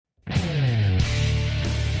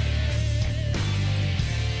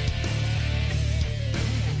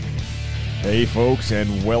Hey folks,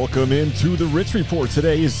 and welcome into the Ritz Report.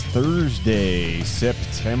 Today is Thursday,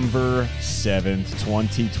 September 7th,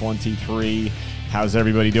 2023. How's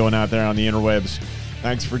everybody doing out there on the interwebs?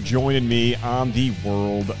 Thanks for joining me on the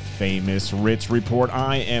world-famous Ritz Report.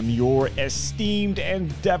 I am your esteemed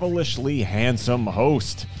and devilishly handsome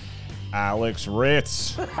host, Alex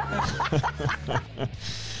Ritz.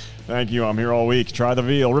 Thank you. I'm here all week. Try the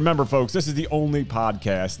veal. Remember, folks, this is the only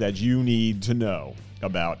podcast that you need to know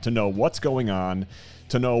about, to know what's going on,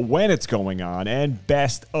 to know when it's going on, and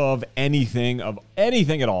best of anything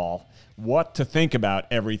at all, what to think about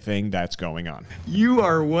everything that's going on. You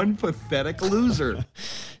are one pathetic loser.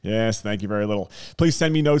 Yes, thank you very little. Please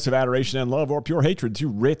send me notes of adoration and love or pure hatred to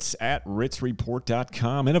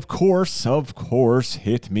ritz@ritzreport.com. And of course,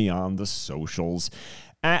 hit me on the socials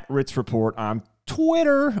at Ritz Report on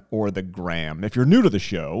Twitter or the Gram. If you're new to the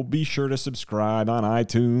show, be sure to subscribe on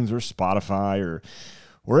iTunes or Spotify or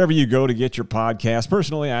wherever you go to get your podcast.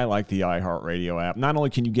 Personally, I like the iHeartRadio app. Not only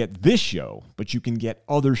can you get this show, but you can get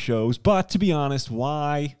other shows. But to be honest,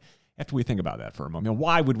 why, after we think about that for a moment,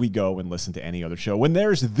 why would we go and listen to any other show when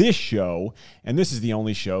there's this show, and this is the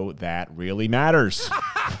only show that really matters?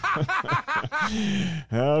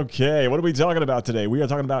 Okay, what are we talking about today? We are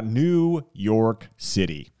talking about New York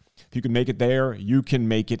City. If you can make it there, you can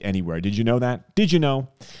make it anywhere. Did you know that? Did you know?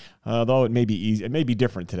 Though it may be easy, it may be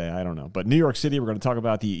different today. I don't know. But New York City, we're going to talk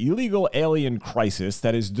about the illegal alien crisis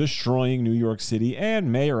that is destroying New York City. And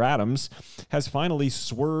Mayor Adams has finally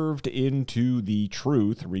swerved into the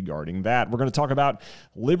truth regarding that. We're going to talk about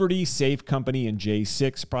Liberty Safe Company and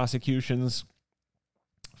J6 prosecutions.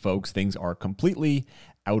 Folks, things are completely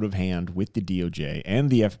out of hand with the DOJ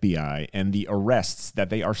and the FBI and the arrests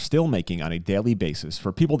that they are still making on a daily basis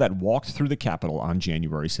for people that walked through the Capitol on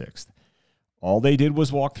January 6th. All they did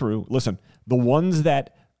was walk through. Listen, the ones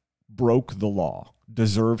that broke the law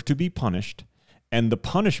deserve to be punished, and the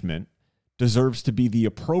punishment deserves to be the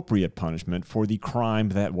appropriate punishment for the crime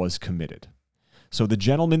that was committed. So the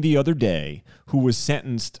gentleman the other day who was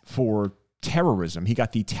sentenced for terrorism, he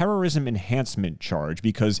got the terrorism enhancement charge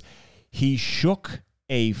because he shook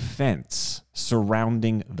a fence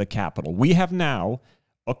surrounding the Capitol. We have now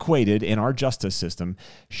equated in our justice system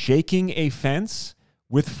shaking a fence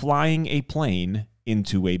with flying a plane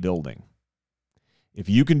into a building. If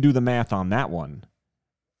you can do the math on that one,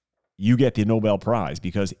 you get the Nobel Prize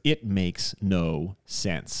because it makes no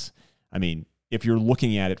sense. I mean, if you're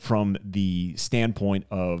looking at it from the standpoint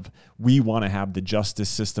of we want to have the justice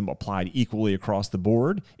system applied equally across the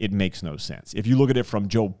board, it makes no sense. If you look at it from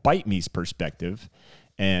Joe Biden-me's perspective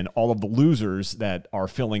and all of the losers that are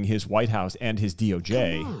filling his White House and his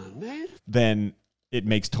DOJ, then it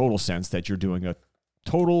makes total sense that you're doing a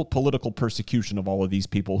total political persecution of all of these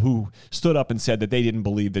people who stood up and said that they didn't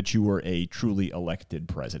believe that you were a truly elected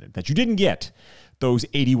president, that you didn't get those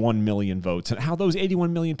 81 million votes, and how those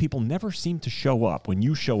 81 million people never seem to show up when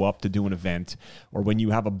you show up to do an event or when you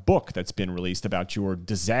have a book that's been released about your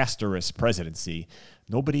disastrous presidency.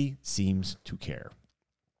 Nobody seems to care.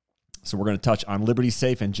 So we're going to touch on Liberty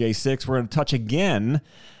Safe and J6. We're going to touch again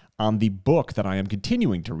on the book that I am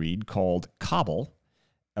continuing to read called Kabul,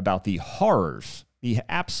 about the horrors, the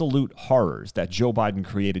absolute horrors that Joe Biden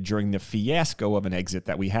created during the fiasco of an exit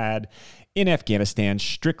that we had in Afghanistan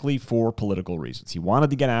strictly for political reasons. He wanted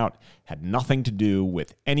to get out, had nothing to do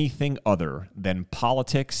with anything other than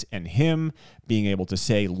politics and him being able to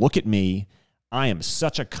say, look at me, I am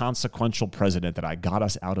such a consequential president that I got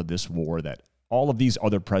us out of this war that all of these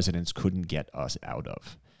other presidents couldn't get us out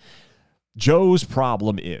of. Joe's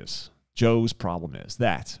problem is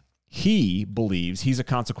that he believes he's a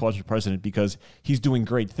consequential president because he's doing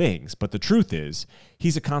great things. But the truth is,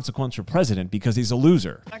 he's a consequential president because he's a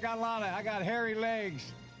loser. I got hairy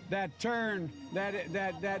legs that turn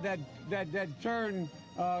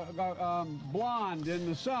blonde in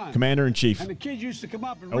the sun. Commander-in-Chief. And the kids used to come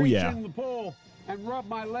up and reach in the pool and rub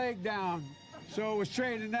my leg down so it was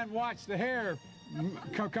straight, and then watch the hair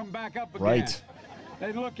come back up again. Right.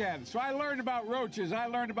 They'd look at it. So I learned about roaches. I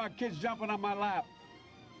learned about kids jumping on my lap.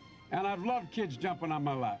 And I've loved kids jumping on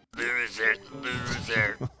my lap. Loser.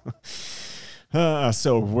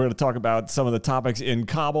 So we're going to talk about some of the topics in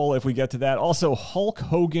Kabul if we get to that. Also, Hulk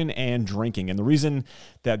Hogan and drinking. And the reason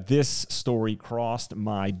that this story crossed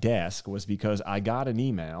my desk was because I got an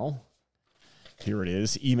email. Here it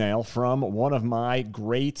is, email from one of my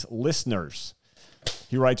great listeners.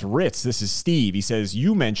 He writes, Ritz, this is Steve. He says,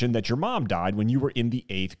 you mentioned that your mom died when you were in the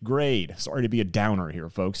 8th grade. Sorry to be a downer here,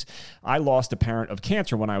 folks. I lost a parent of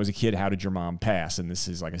cancer when I was a kid. How did your mom pass? And this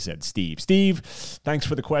is, like I said, Steve. Steve, thanks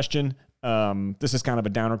for the question. This is kind of a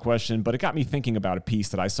downer question, but it got me thinking about a piece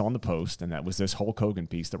that I saw in the Post, and that was this Hulk Hogan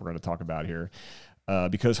piece that we're going to talk about here,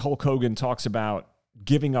 because Hulk Hogan talks about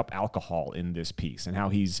giving up alcohol in this piece and how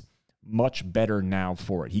he's much better now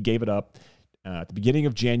for it. He gave it up at the beginning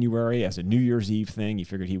of January as a New Year's Eve thing. He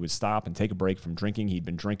figured he would stop and take a break from drinking. He'd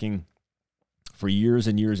been drinking for years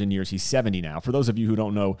and years and years. He's 70 now. For those of you who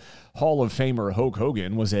don't know, Hall of Famer Hulk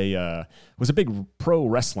Hogan was a big pro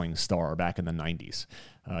wrestling star back in the 90s.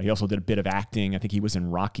 He also did a bit of acting. I think he was in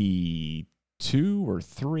Rocky 2 or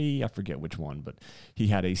 3, I forget which one, but he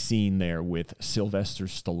had a scene there with Sylvester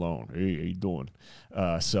Stallone. Hey, how you doing?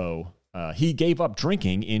 So he gave up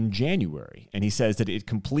drinking in January, and he says that it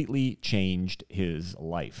completely changed his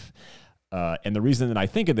life. And the reason that I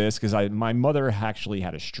think of this, because my mother actually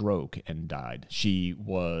had a stroke and died. She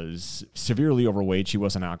was severely overweight. She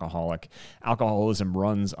was an alcoholic. Alcoholism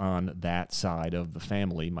runs on that side of the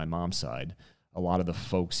family, my mom's side. A lot of the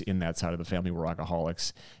folks in that side of the family were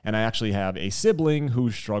alcoholics. And I actually have a sibling who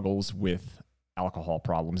struggles with alcohol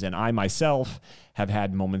problems. And I myself have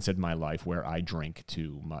had moments in my life where I drink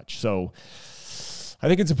too much. So I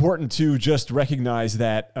think it's important to just recognize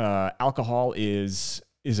that alcohol is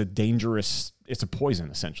a dangerous, it's a poison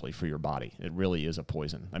essentially for your body. It really is a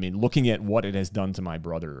poison. I mean, looking at what it has done to my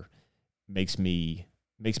brother makes me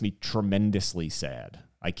tremendously sad.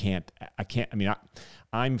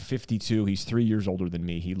 I'm 52. He's 3 years older than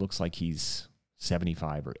me. He looks like he's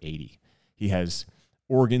 75 or 80. He has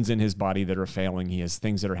organs in his body that are failing. He has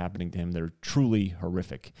things that are happening to him that are truly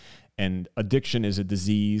horrific. And addiction is a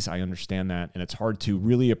disease. I understand that. And it's hard to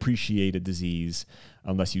really appreciate a disease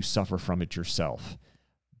unless you suffer from it yourself.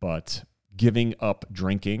 But giving up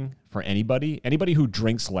drinking for anybody who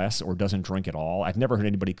drinks less or doesn't drink at all, I've never heard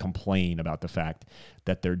anybody complain about the fact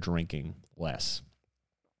that they're drinking less.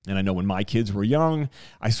 And I know when my kids were young,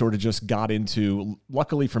 I sort of just got into,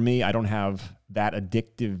 luckily for me, I don't have that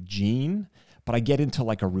addictive gene, but I get into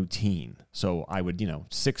like a routine. So I would,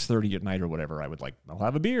 6:30 at night or whatever, I'll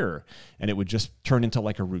have a beer, and it would just turn into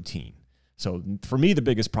like a routine. So for me, the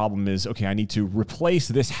biggest problem is, okay, I need to replace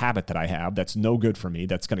this habit that I have that's no good for me,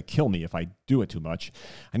 that's going to kill me if I do it too much.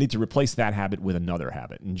 I need to replace that habit with another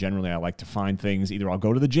habit. And generally, I like to find things, either I'll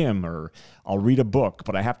go to the gym or I'll read a book,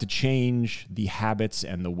 but I have to change the habits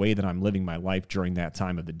and the way that I'm living my life during that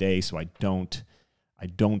time of the day so I don't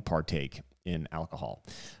partake in alcohol.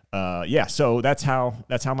 So that's how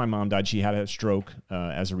my mom died. She had a stroke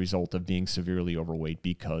as a result of being severely overweight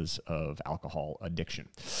because of alcohol addiction.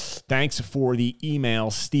 Thanks for the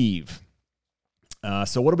email, Steve.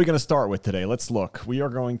 So what are we going to start with today? Let's look. We are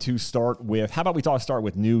going to start with, how about we start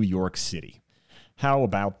with New York City? How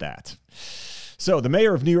about that? So the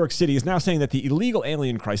mayor of New York City is now saying that the illegal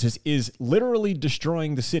alien crisis is literally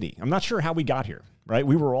destroying the city. I'm not sure how we got here, right?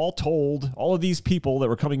 We were all told, all of these people that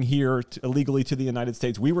were coming here illegally to the United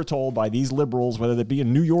States, we were told by these liberals, whether they be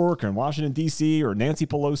in New York or in Washington, D.C. or Nancy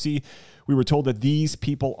Pelosi, we were told that these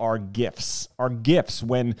people are gifts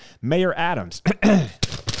when Mayor Adams,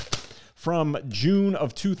 from June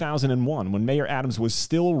of 2001, when Mayor Adams was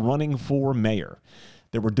still running for mayor,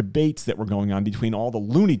 there were debates that were going on between all the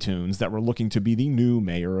Looney Tunes that were looking to be the new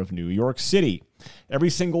mayor of New York City. Every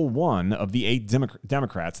single one of the 8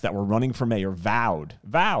 Democrats that were running for mayor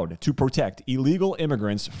vowed to protect illegal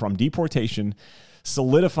immigrants from deportation,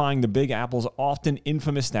 solidifying the Big Apple's often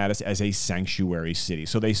infamous status as a sanctuary city.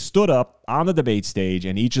 So they stood up on the debate stage,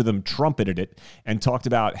 and each of them trumpeted it and talked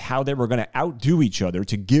about how they were going to outdo each other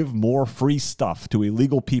to give more free stuff to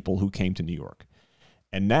illegal people who came to New York.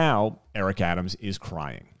 And now Eric Adams is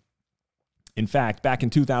crying. In fact, back in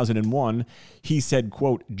 2001, he said,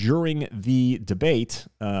 quote, during the debate,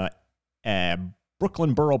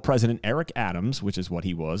 Brooklyn Borough President Eric Adams, which is what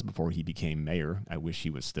he was before he became mayor, I wish he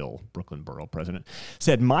was still Brooklyn Borough President,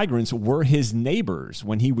 said migrants were his neighbors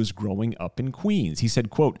when he was growing up in Queens. He said,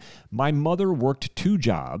 quote, my mother worked 2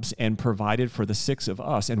 jobs and provided for the 6 of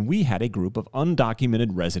us, and we had a group of undocumented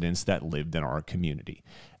residents that lived in our community.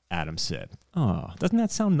 Adams said, oh, doesn't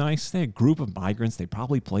that sound nice? They're a group of migrants. They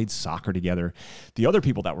probably played soccer together. The other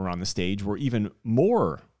people that were on the stage were even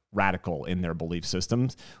more radical in their belief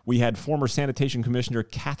systems. We had former Sanitation Commissioner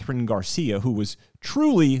Catherine Garcia, who was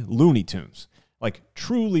truly Looney Tunes. Like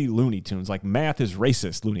truly Looney Tunes, like math is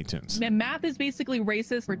racist Looney Tunes. And math is basically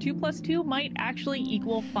racist, where 2 + 2 might actually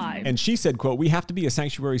equal 5. And she said, quote, we have to be a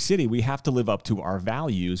sanctuary city. We have to live up to our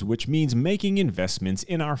values, which means making investments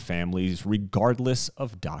in our families regardless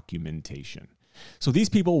of documentation. So these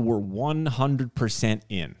people were 100%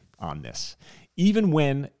 in on this. Even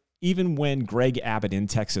when Greg Abbott in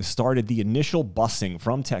Texas started the initial busing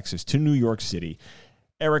from Texas to New York City,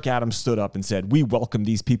 Eric Adams stood up and said, we welcome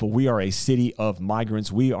these people. We are a city of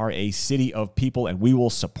migrants. We are a city of people, and we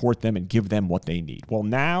will support them and give them what they need. Well,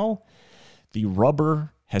 now the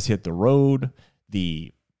rubber has hit the road.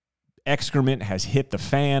 The excrement has hit the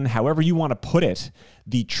fan. However you want to put it,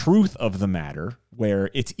 the truth of the matter, where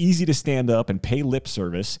it's easy to stand up and pay lip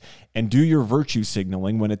service and do your virtue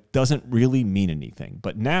signaling when it doesn't really mean anything.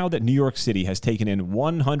 But now that New York City has taken in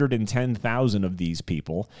 110,000 of these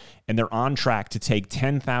people, and they're on track to take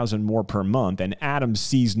 10,000 more per month, and Adams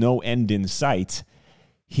sees no end in sight,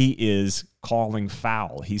 he is calling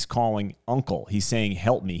foul. He's calling uncle. He's saying,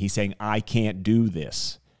 help me. He's saying, I can't do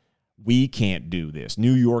this. We can't do this.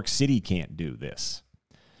 New York City can't do this.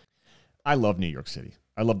 I love New York City.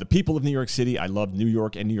 I love the people of New York City. I love New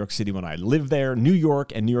York and New York City when I lived there. New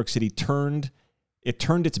York and New York City turned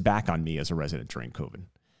its back on me as a resident during COVID.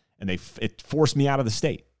 And it forced me out of the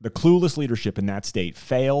state. The clueless leadership in that state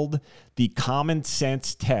failed the common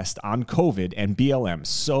sense test on COVID and BLM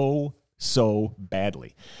so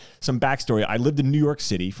badly. Some backstory. I lived in New York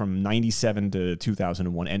City from 97 to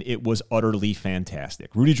 2001, and it was utterly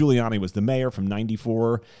fantastic. Rudy Giuliani was the mayor from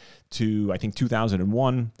 94 to, I think,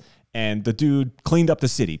 2001, and the dude cleaned up the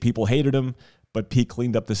city. People hated him, but he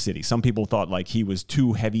cleaned up the city. Some people thought like he was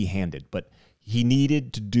too heavy-handed, but he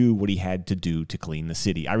needed to do what he had to do to clean the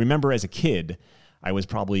city. I remember as a kid, I was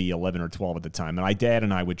probably 11 or 12 at the time, and my dad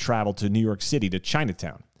and I would travel to New York City to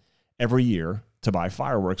Chinatown every year to buy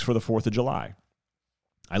fireworks for the 4th of July.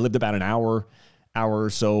 I lived about an hour or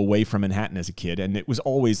so away from Manhattan as a kid, and it was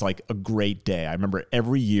always like a great day. I remember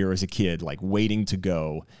every year as a kid, like waiting to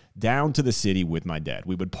go down to the city with my dad.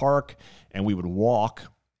 We would park and we would walk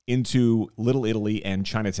into Little Italy and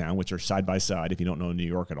Chinatown, which are side by side if you don't know New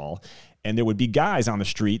York at all. And there would be guys on the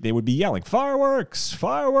street. They would be yelling, fireworks,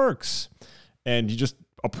 fireworks. And you just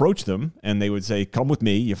approach them and they would say, come with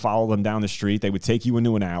me. You follow them down the street. They would take you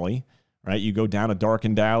into an alley. Right, you go down a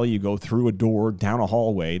darkened alley, you go through a door, down a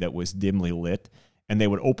hallway that was dimly lit, and they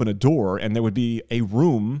would open a door, and there would be a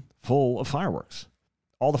room full of fireworks.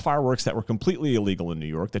 All the fireworks that were completely illegal in New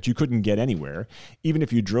York that you couldn't get anywhere. Even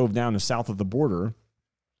if you drove down the south of the border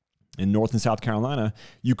in North and South Carolina,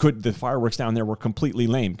 the fireworks down there were completely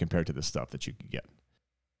lame compared to the stuff that you could get.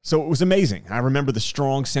 So it was amazing. I remember the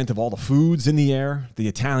strong scent of all the foods in the air, the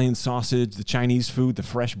Italian sausage, the Chinese food, the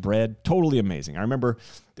fresh bread, totally amazing. I remember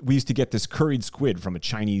we used to get this curried squid from a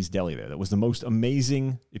Chinese deli there. That was the most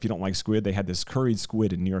amazing, if you don't like squid, they had this curried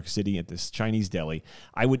squid in New York City at this Chinese deli.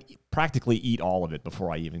 I would practically eat all of it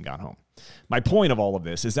before I even got home. My point of all of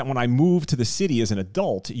this is that when I moved to the city as an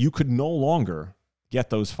adult, you could no longer get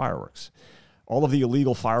those fireworks. All of the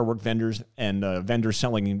illegal firework vendors and vendors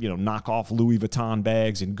selling, knockoff Louis Vuitton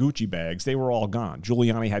bags and Gucci bags, they were all gone.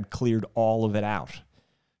 Giuliani had cleared all of it out.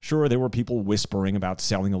 Sure, there were people whispering about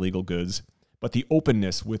selling illegal goods, but the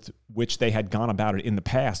openness with which they had gone about it in the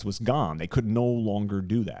past was gone. They could no longer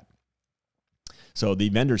do that. So the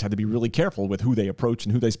vendors had to be really careful with who they approached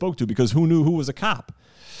and who they spoke to because who knew who was a cop?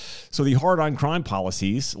 So the hard-on crime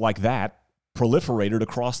policies like that proliferated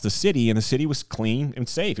across the city, and the city was clean and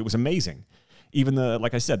safe. It was amazing. Even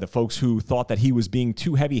like I said, the folks who thought that he was being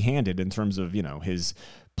too heavy-handed in terms of, his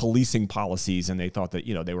policing policies, and they thought that,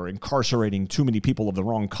 they were incarcerating too many people of the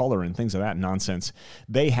wrong color and things of that nonsense,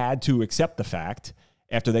 they had to accept the fact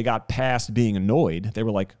after they got past being annoyed. They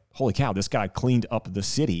were like, holy cow, this guy cleaned up the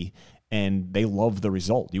city, and they loved the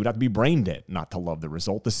result. You would have to be brain dead not to love the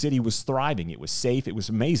result. The city was thriving. It was safe. It was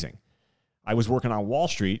amazing. I was working on Wall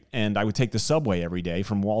Street, and I would take the subway every day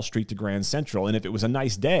from Wall Street to Grand Central, and if it was a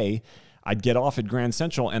nice day, I'd get off at Grand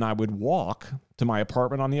Central and I would walk to my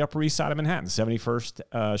apartment on the Upper East Side of Manhattan,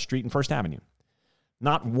 71st Street and 1st Avenue.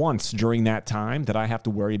 Not once during that time did I have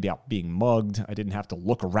to worry about being mugged. I didn't have to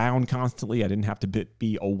look around constantly. I didn't have to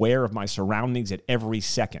be aware of my surroundings at every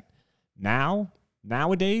second.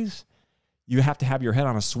 Nowadays, you have to have your head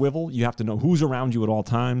on a swivel. You have to know who's around you at all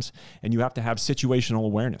times, and you have to have situational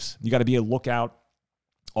awareness. You got to be a lookout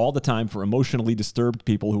all the time for emotionally disturbed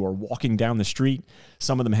people who are walking down the street,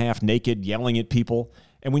 some of them half naked, yelling at people.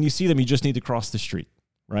 And when you see them, you just need to cross the street,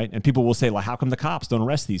 right? And people will say, well, how come the cops don't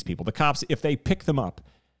arrest these people? The cops, if they pick them up,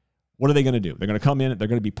 what are they going to do? They're going to come in, they're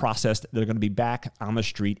going to be processed, they're going to be back on the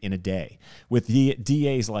street in a day. With the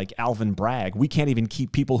DAs like Alvin Bragg, we can't even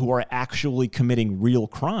keep people who are actually committing real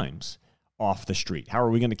crimes off the street. How are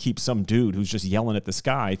we going to keep some dude who's just yelling at the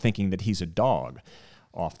sky thinking that he's a dog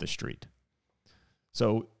off the street?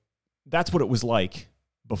 So that's what it was like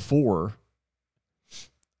before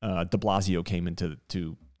de Blasio came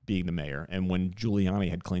into being the mayor. And when Giuliani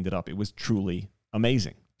had cleaned it up, it was truly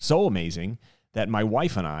amazing. So amazing that my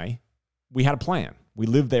wife and I we had a plan. We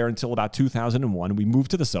lived there until about 2001. We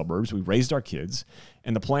moved to the suburbs. We raised our kids.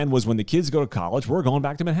 And the plan was when the kids go to college, we're going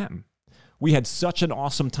back to Manhattan. We had such an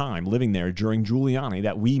awesome time living there during Giuliani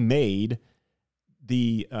that we made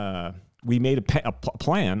a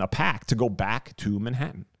pact to go back to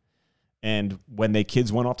Manhattan. And when the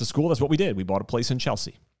kids went off to school, that's what we did. We bought a place in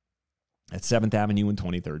Chelsea at 7th Avenue and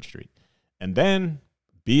 23rd Street. And then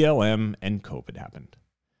BLM and COVID happened.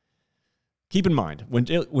 Keep in mind, when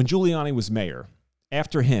Giuliani was mayor,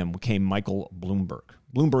 after him came Michael Bloomberg.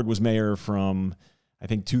 Bloomberg was mayor from, I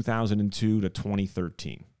think, 2002 to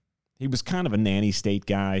 2013. He was kind of a nanny state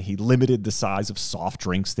guy. He limited the size of soft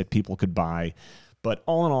drinks that people could buy. But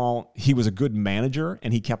all in all, he was a good manager,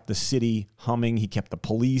 and he kept the city humming. He kept the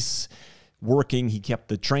police working. He kept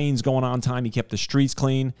the trains going on time. He kept the streets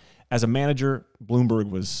clean. As a manager, Bloomberg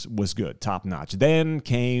was good, top notch. Then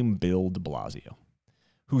came Bill de Blasio,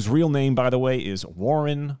 whose real name, by the way, is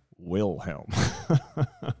Warren Wilhelm.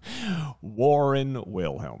 Warren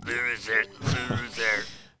Wilhelm. Loser.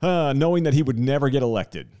 Knowing that he would never get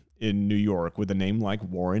elected in New York with a name like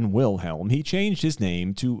Warren Wilhelm, he changed his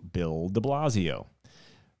name to Bill de Blasio.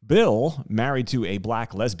 Bill, married to a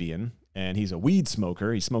black lesbian, and he's a weed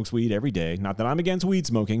smoker. He smokes weed every day. Not that I'm against weed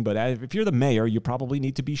smoking, but if you're the mayor, you probably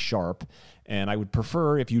need to be sharp, and I would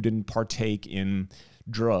prefer if you didn't partake in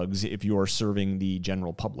drugs if you're serving the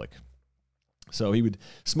general public. So he would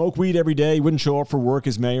smoke weed every day. He wouldn't show up for work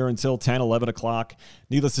as mayor until 10, 11 o'clock.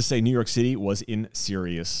 Needless to say, New York City was in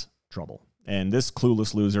serious trouble. And this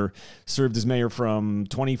clueless loser served as mayor from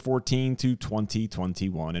 2014 to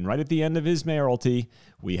 2021. And right at the end of his mayoralty,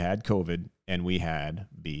 we had COVID and we had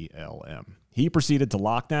BLM. He proceeded to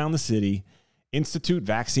lock down the city, institute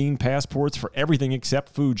vaccine passports for everything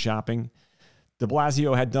except food shopping. De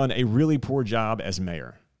Blasio had done a really poor job as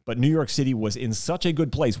mayor. But New York City was in such a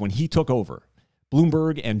good place when he took over.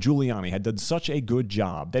 Bloomberg and Giuliani had done such a good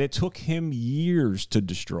job that it took him years to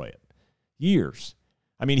destroy it. Years.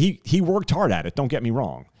 I mean, he worked hard at it, don't get me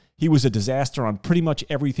wrong. He was a disaster on pretty much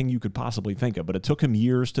everything you could possibly think of, but it took him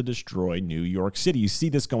years to destroy New York City. You see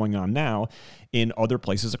this going on now in other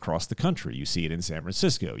places across the country. You see it in San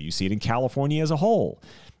Francisco. You see it in California as a whole.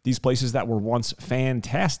 These places that were once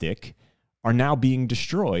fantastic are now being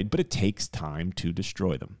destroyed, but it takes time to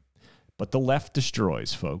destroy them. But the left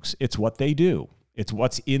destroys, folks. It's what they do. It's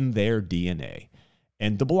what's in their DNA.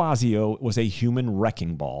 And de Blasio was a human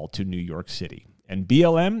wrecking ball to New York City. And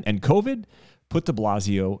BLM and COVID put de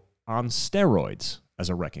Blasio on steroids as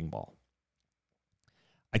a wrecking ball.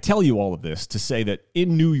 I tell you all of this to say that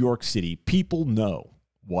in New York City, people know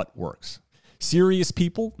what works. Serious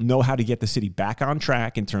people know how to get the city back on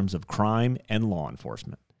track in terms of crime and law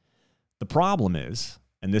enforcement. The problem is,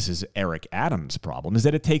 and this is Eric Adams' problem, is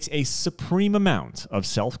that it takes a supreme amount of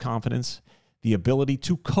self-confidence, the ability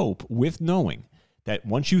to cope with knowing that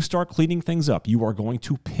once you start cleaning things up, you are going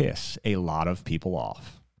to piss a lot of people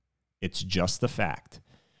off. It's just the fact.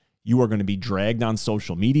 You are going to be dragged on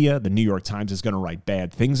social media. The New York Times is going to write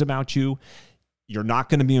bad things about you. You're not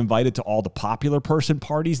going to be invited to all the popular person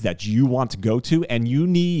parties that you want to go to, and you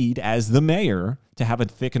need, as the mayor, to have a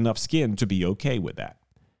thick enough skin to be okay with that.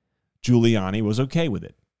 Giuliani was okay with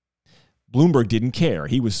it. Bloomberg didn't care.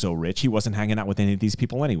 He was so rich, he wasn't hanging out with any of these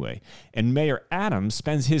people anyway. And Mayor Adams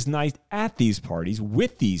spends his night at these parties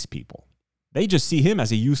with these people. They just see him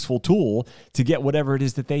as a useful tool to get whatever it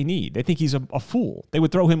is that they need. They think he's a fool. They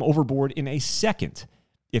would throw him overboard in a second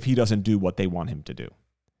if he doesn't do what they want him to do.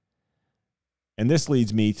 And this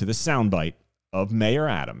leads me to the soundbite of Mayor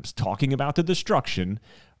Adams talking about the destruction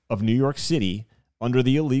of New York City under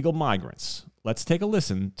the illegal migrants. Let's take a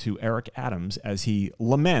listen to Eric Adams as he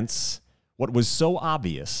laments what was so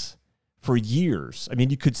obvious for years. I mean,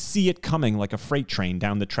 you could see it coming like a freight train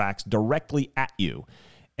down the tracks directly at you.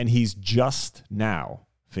 And he's just now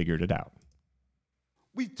figured it out.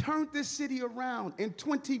 We turned this city around in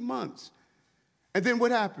 20 months. And then what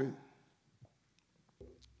happened?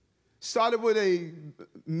 Started with a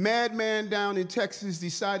madman down in Texas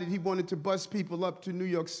decided he wanted to bus people up to New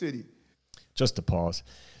York City. Just to pause.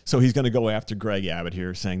 So he's going to go after Greg Abbott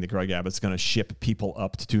here, saying that Greg Abbott's going to ship people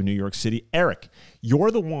up to New York City. Eric, you're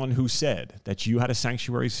the one who said that you had a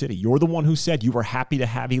sanctuary city. You're the one who said you were happy to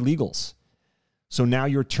have illegals. So now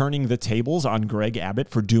you're turning the tables on Greg Abbott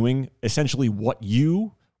for doing essentially what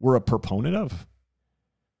you were a proponent of.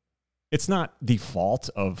 It's not the fault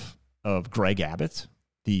of Greg Abbott,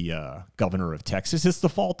 the governor of Texas. It's the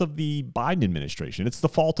fault of the Biden administration. It's the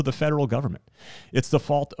fault of the federal government. It's the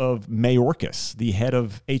fault of Mayorkas, the head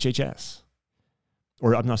of HHS.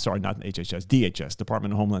 Or I'm not sorry, not HHS, DHS,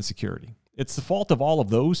 Department of Homeland Security. It's the fault of all of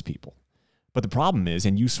those people. But the problem is,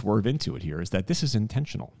 and you swerve into it here, is that this is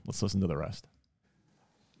intentional. Let's listen to the rest.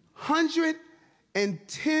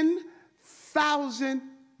 110,000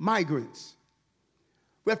 migrants.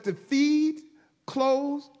 We have to feed,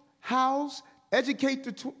 clothe, house, educate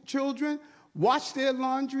the children, wash their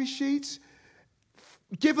laundry sheets,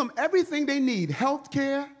 give them everything they need, health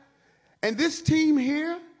care. And this team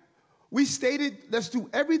here, we stated, let's do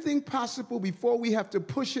everything possible before we have to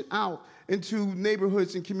push it out into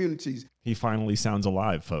neighborhoods and communities. He finally sounds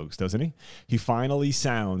alive, folks, doesn't he? He finally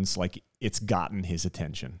sounds like it's gotten his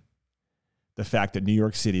attention. The fact that New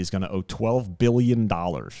York City is going to owe $12 billion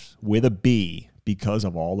with a B because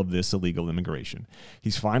of all of this illegal immigration.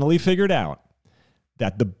 He's finally figured out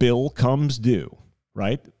that the bill comes due,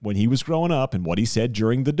 right? When he was growing up and what he said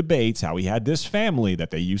during the debates, how he had this family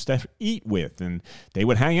that they used to eat with and they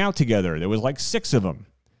would hang out together. There was like 6 of them.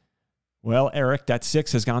 Well, Eric, that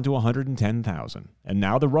 6 has gone to 110,000. And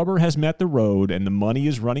now the rubber has met the road and the money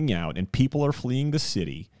is running out and people are fleeing the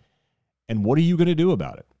city. And what are you going to do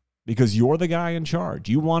about it? Because you're the guy in charge.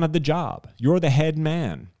 You wanted the job. You're the head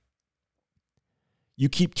man. You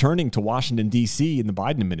keep turning to Washington, D.C. and the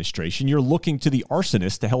Biden administration. You're looking to the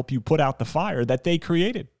arsonist to help you put out the fire that they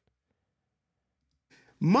created.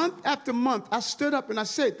 Month after month, I stood up and I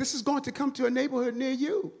said, this is going to come to a neighborhood near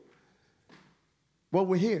you. Well,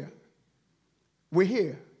 we're here. We're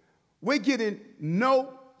here. We're getting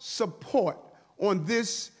no support on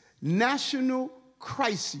this national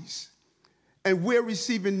crisis, and we're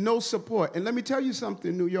receiving no support. And let me tell you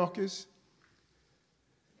something, New Yorkers.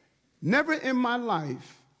 Never in my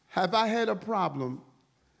life have I had a problem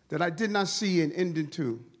that I did not see an ending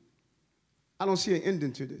to. I don't see an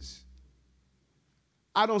ending to this.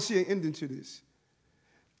 I don't see an ending to this.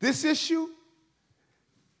 This issue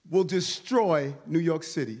will destroy New York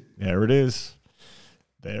City. There it is.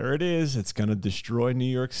 There it is. It's going to destroy New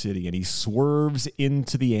York City. And he swerves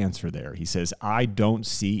into the answer there. He says, I don't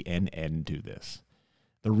see an end to this.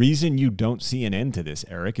 The reason you don't see an end to this,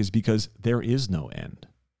 Eric, is because there is no end.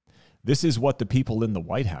 This is what the people in the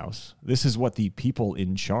White House, this is what the people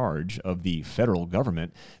in charge of the federal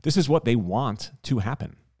government, this is what they want to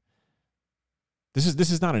happen. This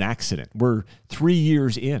is not an accident. We're 3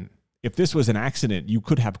 years in. If this was an accident, you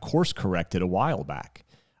could have course corrected a while back.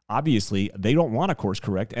 Obviously, they don't want to course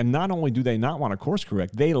correct, and not only do they not want to course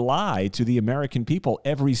correct, they lie to the American people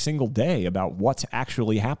every single day about what's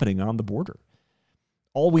actually happening on the border.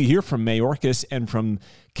 All we hear from Mayorkas and from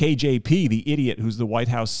KJP, the idiot who's the White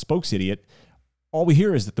House spokes idiot, all we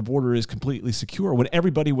hear is that the border is completely secure when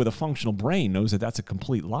everybody with a functional brain knows that that's a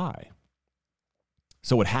complete lie.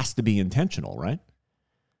 So it has to be intentional, right?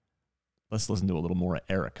 Let's listen to a little more of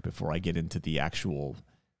Eric before I get into the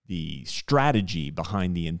strategy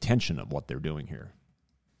behind the intention of what they're doing here.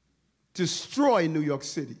 Destroy New York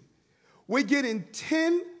City. We're getting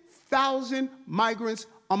 10,000 migrants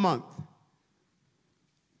a month.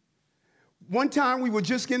 One time we were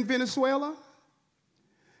just getting Venezuela.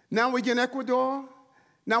 Now we're getting Ecuador.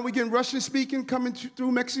 Now we're getting Russian-speaking coming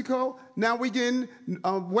through Mexico. Now we're getting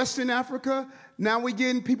Western Africa. Now we're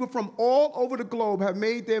getting people from all over the globe have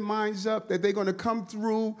made their minds up that they're going to come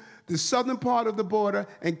through the southern part of the border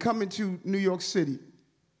and come into New York City.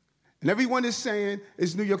 And everyone is saying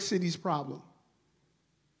it's New York City's problem.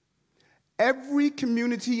 Every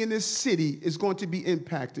community in this city is going to be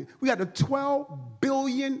impacted. We got a $12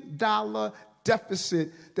 billion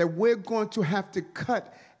deficit that we're going to have to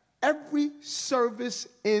cut. Every service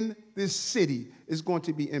in this city is going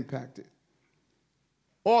to be impacted.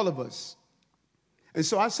 All of us. And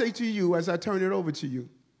so I say to you, as I turn it over to you,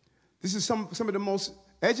 this is some of the most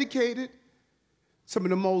educated, some of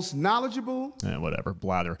the most knowledgeable. Whatever,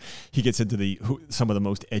 blather. He gets into some of the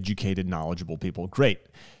most educated, knowledgeable people. Great.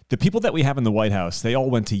 The people that we have in the White House, they all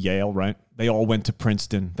went to Yale, right? They all went to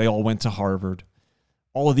Princeton. They all went to Harvard.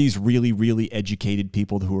 All of these really, really educated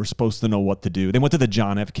people who are supposed to know what to do. They went to the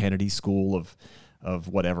John F. Kennedy School of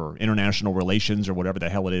whatever, international relations or whatever the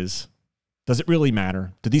hell it is. Does it really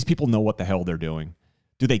matter? Do these people know what the hell they're doing?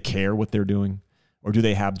 Do they care what they're doing? Or do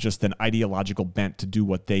they have just an ideological bent to do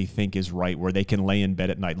what they think is right, where they can lay in bed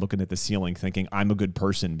at night looking at the ceiling thinking, I'm a good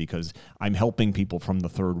person because I'm helping people from the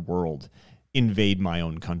third world invade my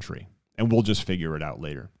own country, and we'll just figure it out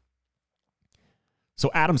later.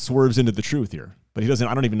 So Adam swerves into the truth here, but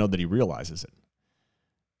I don't even know that he realizes it.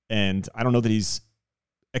 And I don't know that he's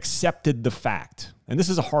accepted the fact, and this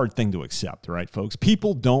is a hard thing to accept, right, folks?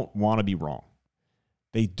 People don't want to be wrong.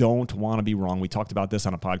 They don't want to be wrong. We talked about this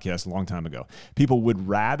on a podcast a long time ago. People would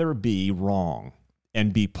rather be wrong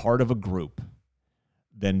and be part of a group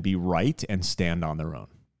than be right and stand on their own.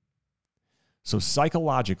 So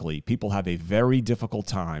psychologically, people have a very difficult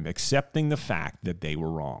time accepting the fact that they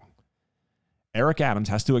were wrong. Eric Adams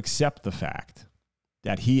has to accept the fact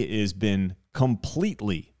that he has been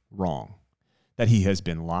completely wrong, that he has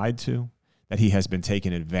been lied to, that he has been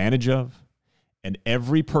taken advantage of, and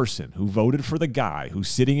every person who voted for the guy who's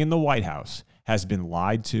sitting in the White House has been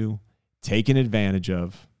lied to, taken advantage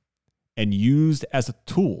of, and used as a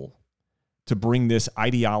tool to bring this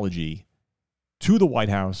ideology to the White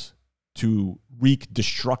House to wreak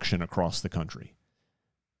destruction across the country.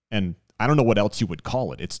 And I don't know what else you would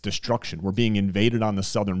call it. It's destruction. We're being invaded on the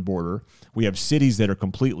southern border. We have cities that are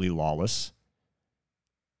completely lawless.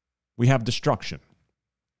 We have destruction.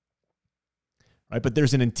 Right? But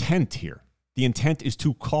there's an intent here. The intent is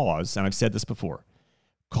to cause, and I've said this before,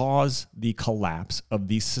 cause the collapse of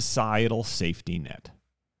the societal safety net.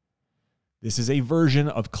 This is a version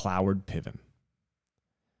of Cloward Piven.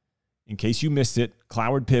 In case you missed it,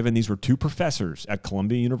 Cloward Piven, these were two professors at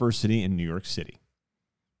Columbia University in New York City.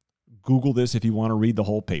 Google this if you want to read the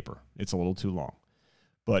whole paper. It's a little too long.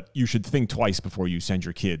 But you should think twice before you send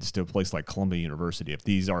your kids to a place like Columbia University if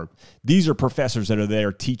these are professors that are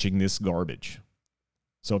there teaching this garbage.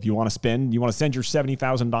 So if you want to send your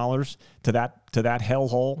 $70,000 to that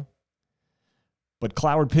hellhole. But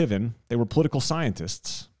Cloward Piven, they were political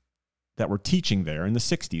scientists that were teaching there in the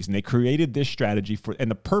 60s, and they created this strategy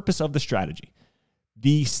and the purpose of the strategy,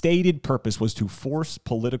 the stated purpose was to force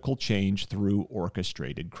political change through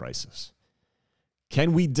orchestrated crisis.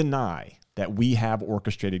 Can we deny that we have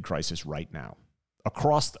orchestrated crisis right now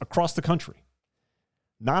across the country?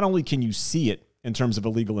 Not only can you see it in terms of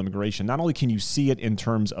illegal immigration, not only can you see it in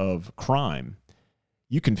terms of crime,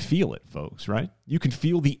 you can feel it, folks, right? You can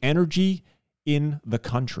feel the energy in the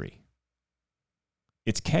country.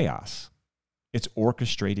 It's chaos. It's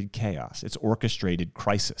orchestrated chaos. It's orchestrated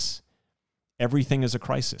crisis. Everything is a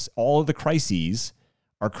crisis. All of the crises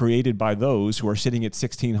are created by those who are sitting at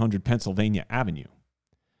 1600 Pennsylvania Avenue.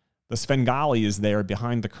 The Svengali is there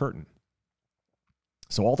behind the curtain.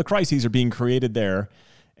 So all the crises are being created there,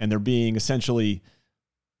 and they're being essentially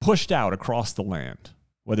pushed out across the land,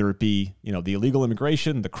 whether it be, the illegal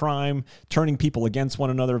immigration, the crime, turning people against one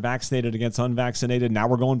another, vaccinated against unvaccinated. Now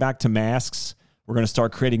we're going back to masks. We're going to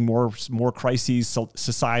start creating more crises,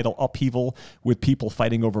 societal upheaval with people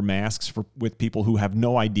fighting over masks with people who have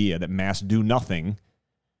no idea that masks do nothing,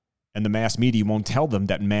 and the mass media won't tell them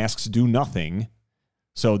that masks do nothing.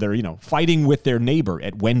 So they're, fighting with their neighbor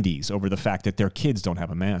at Wendy's over the fact that their kids don't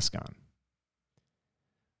have a mask on.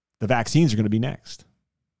 The vaccines are going to be next.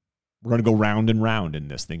 We're going to go round and round in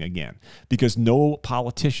this thing again because no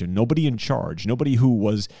politician, nobody in charge, nobody who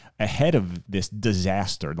was ahead of this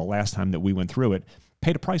disaster the last time that we went through it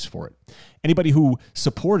paid a price for it. Anybody who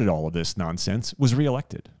supported all of this nonsense was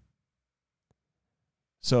reelected.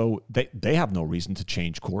 So they have no reason to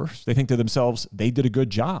change course. They think to themselves, they did a good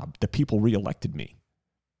job. The people reelected me.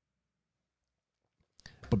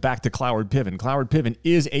 But back to Cloward Piven. Cloward Piven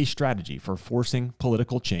is a strategy for forcing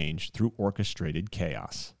political change through orchestrated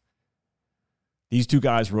chaos. These two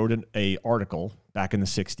guys wrote an article back in the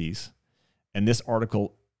 60s, and this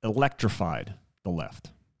article electrified the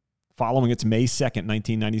left. Following its May 2nd,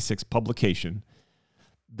 1996 publication,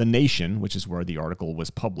 The Nation, which is where the article was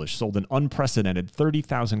published, sold an unprecedented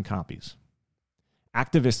 30,000 copies.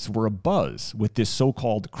 Activists were abuzz with this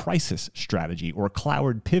so-called crisis strategy, or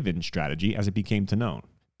Cloward Piven strategy, as it came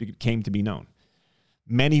to be known.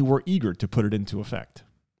 Many were eager to put it into effect.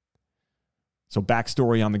 So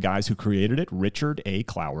backstory on the guys who created it. Richard A.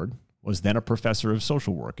 Cloward was then a professor of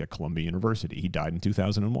social work at Columbia University. He died in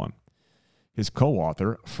 2001. His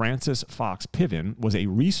co-author, Frances Fox Piven, was a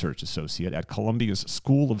research associate at Columbia's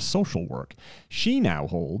School of Social Work. She now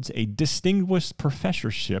holds a distinguished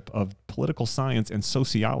professorship of political science and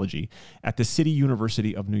sociology at the City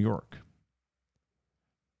University of New York.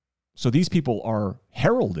 So these people are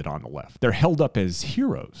heralded on the left. They're held up as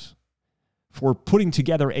heroes for putting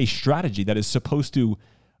together a strategy that is supposed to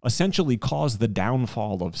essentially cause the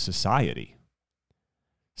downfall of society.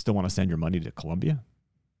 Still want to send your money to Columbia?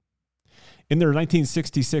 In their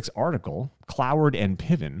 1966 article, Cloward and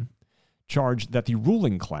Piven charged that the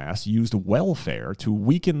ruling class used welfare to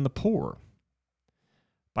weaken the poor.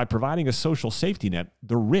 By providing a social safety net,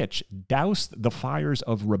 the rich doused the fires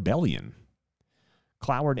of rebellion.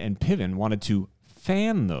 Cloward and Piven wanted to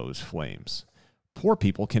fan those flames. Poor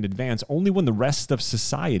people can advance only when the rest of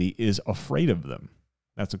society is afraid of them.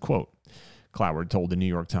 That's a quote. Cloward told the New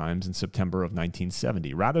York Times in September of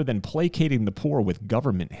 1970. Rather than placating the poor with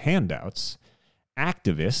government handouts,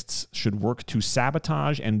 activists should work to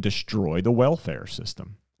sabotage and destroy the welfare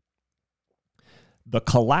system. The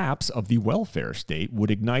collapse of the welfare state would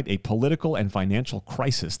ignite a political and financial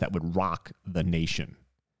crisis that would rock the nation.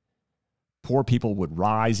 Poor people would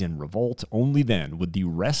rise in revolt. Only then would the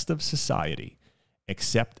rest of society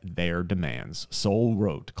accept their demands, so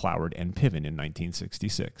wrote Cloward and Piven in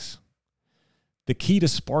 1966. The key to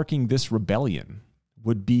sparking this rebellion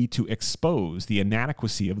would be to expose the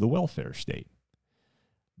inadequacy of the welfare state.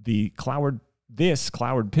 Cloward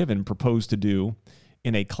Piven proposed to do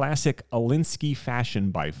in a classic Alinsky fashion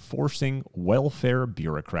by forcing welfare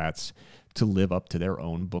bureaucrats to live up to their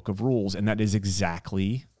own book of rules. And that is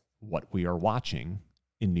exactly what we are watching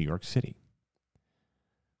in New York City.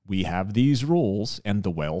 We have these rules, and the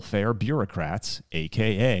welfare bureaucrats,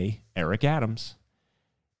 a.k.a. Eric Adams,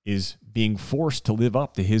 is being forced to live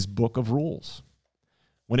up to his book of rules.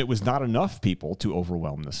 When it was not enough people to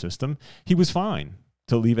overwhelm the system, he was fine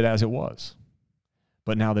to leave it as it was.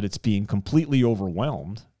 But now that it's being completely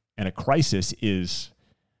overwhelmed and a crisis is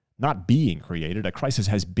not being created, a crisis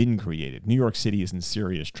has been created. New York City is in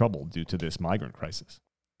serious trouble due to this migrant crisis.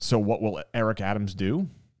 So what will Eric Adams do?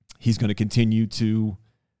 He's going to continue to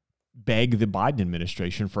beg the Biden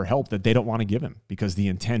administration for help that they don't want to give him because the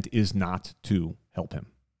intent is not to help him.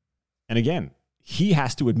 And again, he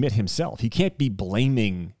has to admit himself. He can't be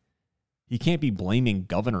blaming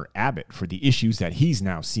Governor Abbott for the issues that he's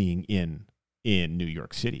now seeing in New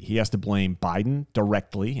York City. He has to blame Biden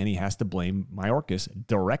directly, and he has to blame Mayorkas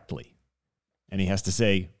directly. And he has to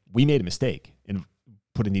say, we made a mistake in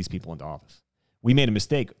putting these people into office. We made a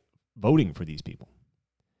mistake voting for these people.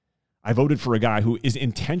 I voted for a guy who is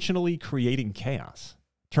intentionally creating chaos,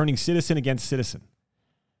 turning citizen against citizen,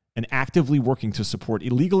 and actively working to support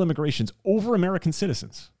illegal immigrations over American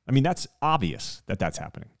citizens. I mean, that's obvious that that's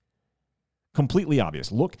happening. Completely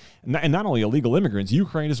obvious. Look, and not only illegal immigrants,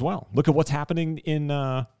 Ukraine as well. Look at what's happening in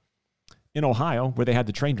Ohio, where they had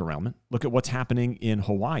the train derailment. Look at what's happening in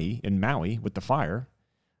Hawaii, in Maui, with the fire.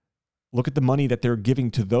 Look at the money that they're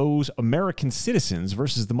giving to those American citizens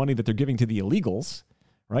versus the money that they're giving to the illegals,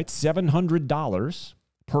 right? $700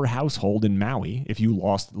 per household in Maui if you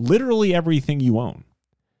lost literally everything you own.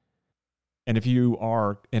 And if you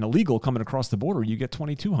are an illegal coming across the border, you get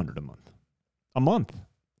 $2,200 a month.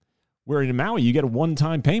 Where in Maui, you get a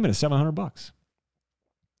one-time payment of $700.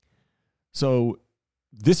 So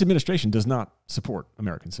this administration does not support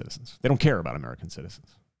American citizens. They don't care about American citizens.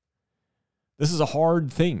 This is a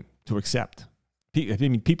hard thing to accept. I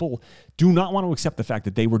mean, people do not want to accept the fact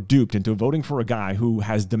that they were duped into voting for a guy who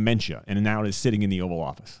has dementia and now is sitting in the Oval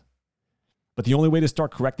Office. But the only way to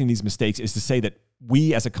start correcting these mistakes is to say that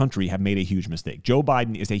we as a country have made a huge mistake. Joe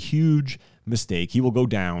Biden is a huge mistake. He will go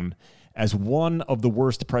down as one of the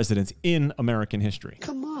worst presidents in American history.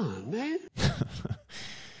 Come on, man.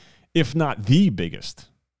 If not the biggest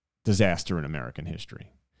disaster in American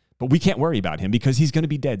history. But we can't worry about him because he's going to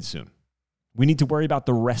be dead soon. We need to worry about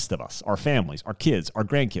the rest of us, our families, our kids, our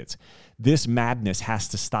grandkids. This madness has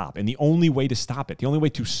to stop. And the only way to stop it, the only way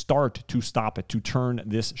to start to stop it, to turn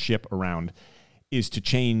this ship around, is to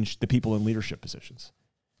change the people in leadership positions.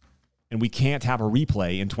 And we can't have a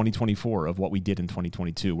replay in 2024 of what we did in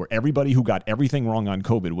 2022, where everybody who got everything wrong on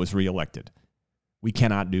COVID was reelected. We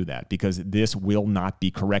cannot do that because this will not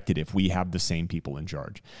be corrected if we have the same people in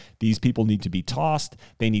charge. These people need to be tossed.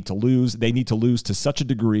 They need to lose. They need to lose to such a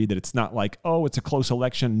degree that it's not like, oh, it's a close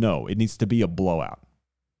election. No, it needs to be a blowout.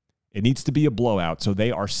 It needs to be a blowout so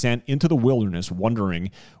they are sent into the wilderness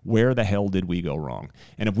wondering, where the hell did we go wrong?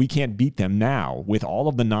 And if we can't beat them now with all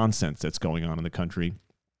of the nonsense that's going on in the country,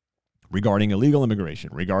 regarding illegal immigration,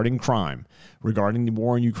 regarding crime, regarding the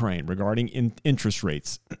war in Ukraine, regarding interest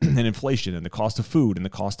rates and inflation and the cost of food and the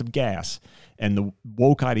cost of gas and the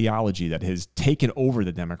woke ideology that has taken over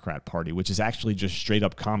the Democrat Party, which is actually just straight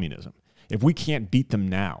up communism. If we can't beat them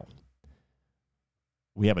now,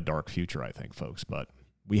 we have a dark future, I think, folks, but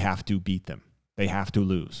we have to beat them. They have to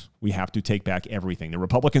lose. We have to take back everything. The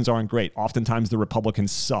Republicans aren't great. Oftentimes the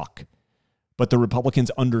Republicans suck. But the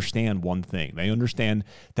Republicans understand one thing. They understand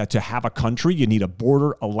that to have a country, you need a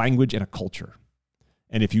border, a language, and a culture.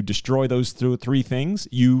 And if you destroy those three things,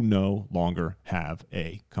 you no longer have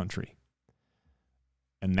a country.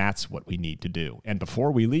 And that's what we need to do. And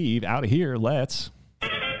before we leave out of here, let's...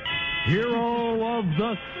 Hero of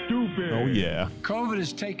the stupid. Oh, yeah. COVID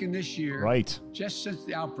has taken this year, Right. just since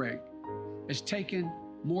the outbreak, has taken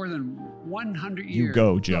more than 100 years. You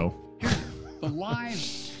go, Joe. The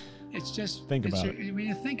lives... It's just think about it. I mean,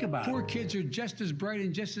 you think about it. Poor kids are just as bright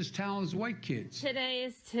and just as talented as white kids. Today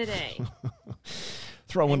is today.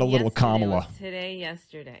 Throw in a little Kamala.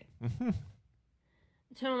 Yesterday.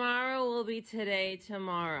 Tomorrow will be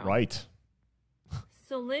tomorrow. Right.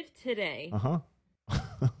 So live today.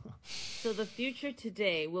 So the future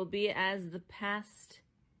today will be as the past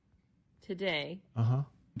today.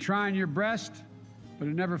 Trying your best, but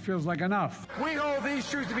it never feels like enough. We hold these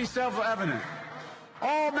truths to be self-evident.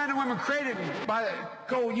 All men and women created by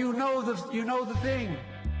you know the thing.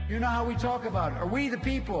 You know how we talk about it. Are we the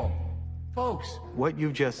people? Folks. What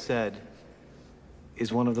you've just said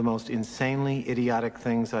is one of the most insanely idiotic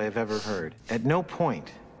things I have ever heard. At no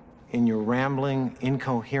point in your rambling,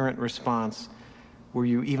 incoherent response were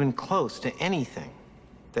you even close to anything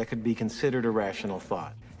that could be considered a rational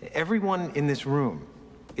thought. Everyone in this room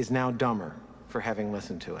is now dumber for having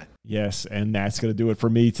listened to it. Yes, and that's going to do it for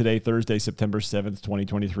me today, Thursday, September 7th,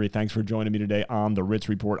 2023. Thanks for joining me today on The Ritz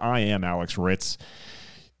Report. I am Alex Ritz,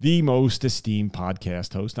 the most esteemed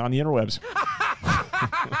podcast host on the interwebs.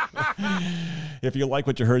 If you like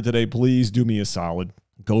what you heard today, please do me a solid.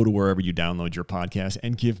 Go to wherever you download your podcast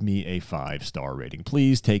and give me a 5-star rating.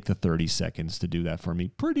 Please take the 30 seconds to do that for me.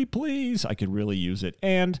 Pretty please. I could really use it.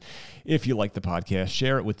 And if you like the podcast,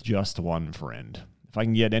 share it with just one friend. If I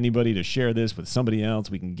can get anybody to share this with somebody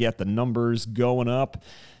else, we can get the numbers going up.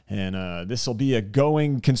 And this will be a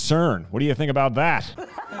going concern. What do you think about that?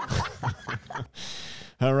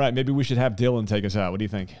 All right, maybe we should have Dylan take us out. What do you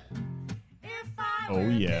think? Oh,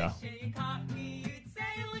 yeah.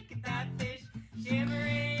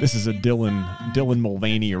 This is a Dylan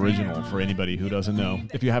Mulvaney original for anybody who doesn't know.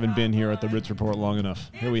 If you haven't been here at the Ritz Report long enough,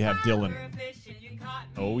 here we have Dylan.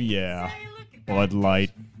 Oh, yeah. Bud Light.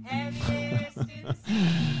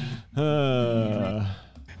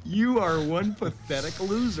 You are one pathetic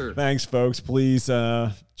loser. Thanks, folks. Please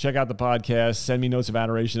check out the podcast. Send me notes of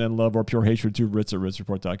adoration and love or pure hatred to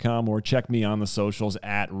ritz@ritzreport.com, or check me on the socials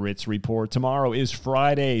at Ritz Report. Tomorrow is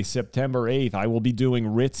Friday, September 8th. I will be doing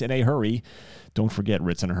Ritz in a Hurry. Don't forget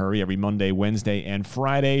Ritz in a Hurry every Monday, Wednesday, and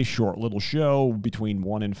Friday. Short little show between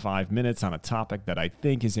 1 and 5 minutes on a topic that I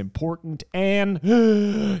think is important. And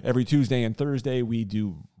every Tuesday and Thursday, we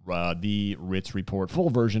do the Ritz Report full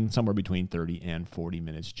version, somewhere between 30 and 40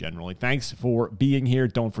 minutes generally. Thanks for being here.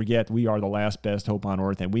 Don't forget, we are the last best hope on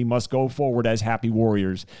earth, and we must go forward as happy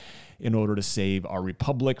warriors in order to save our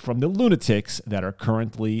republic from the lunatics that are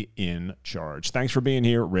currently in charge. Thanks for being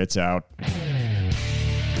here. Ritz out.